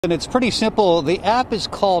And it's pretty simple. The app is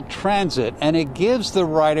called Transit, and it gives the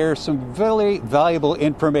rider some very valuable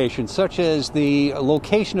information, such as the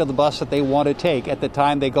location of the bus that they want to take at the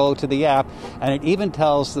time they go to the app. And it even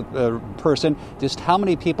tells the person just how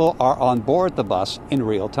many people are on board the bus in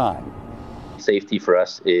real time. Safety for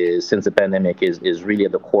us is, since the pandemic, is really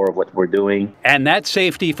at the core of what we're doing. And that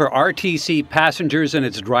safety for RTC passengers and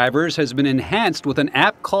its drivers has been enhanced with an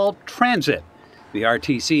app called Transit. The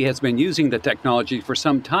RTC has been using the technology for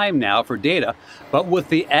some time now for data, but with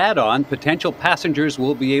the add-on, potential passengers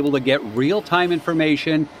will be able to get real-time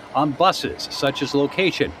information on buses, such as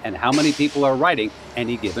location and how many people are riding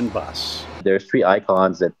any given bus. There's 3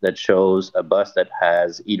 icons that shows a bus that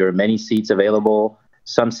has either many seats available,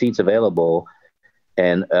 some seats available,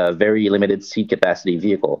 and a very limited seat capacity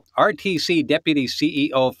vehicle. RTC Deputy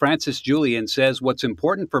CEO Francis Julian says what's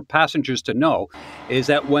important for passengers to know is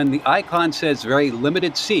that when the icon says very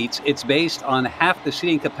limited seats, it's based on half the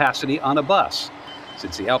seating capacity on a bus.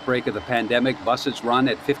 Since the outbreak of the pandemic, buses run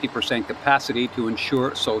at 50% capacity to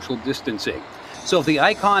ensure social distancing. So if the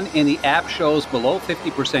icon in the app shows below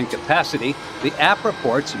 50% capacity, the app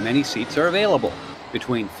reports many seats are available.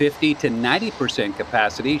 Between 50 to 90%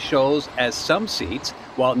 capacity shows as some seats,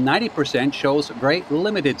 while 90% shows very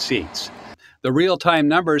limited seats. The real-time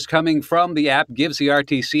numbers coming from the app gives the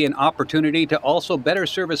RTC an opportunity to also better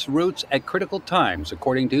service routes at critical times,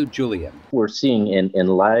 according to Julian. We're seeing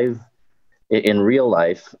in real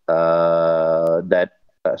life that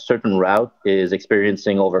a certain route is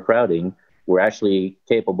experiencing overcrowding. We're actually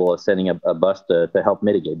capable of sending a bus to help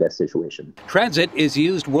mitigate that situation. Transit is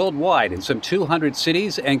used worldwide in some 200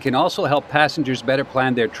 cities and can also help passengers better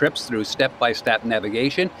plan their trips through step-by-step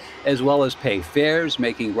navigation, as well as pay fares,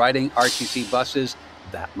 making riding RTC buses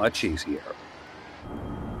that much easier.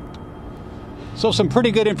 So some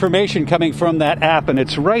pretty good information coming from that app, and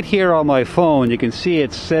it's right here on my phone. You can see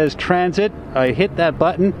it says Transit. I hit that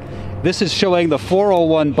button. This is showing the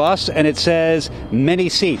 401 bus, and it says many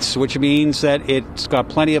seats, which means that it's got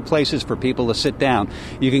plenty of places for people to sit down.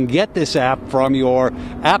 You can get this app from your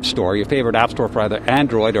app store, your favorite app store for either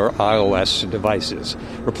Android or iOS devices.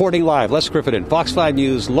 Reporting live, Les Griffin, Fox 5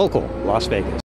 News, local, Las Vegas.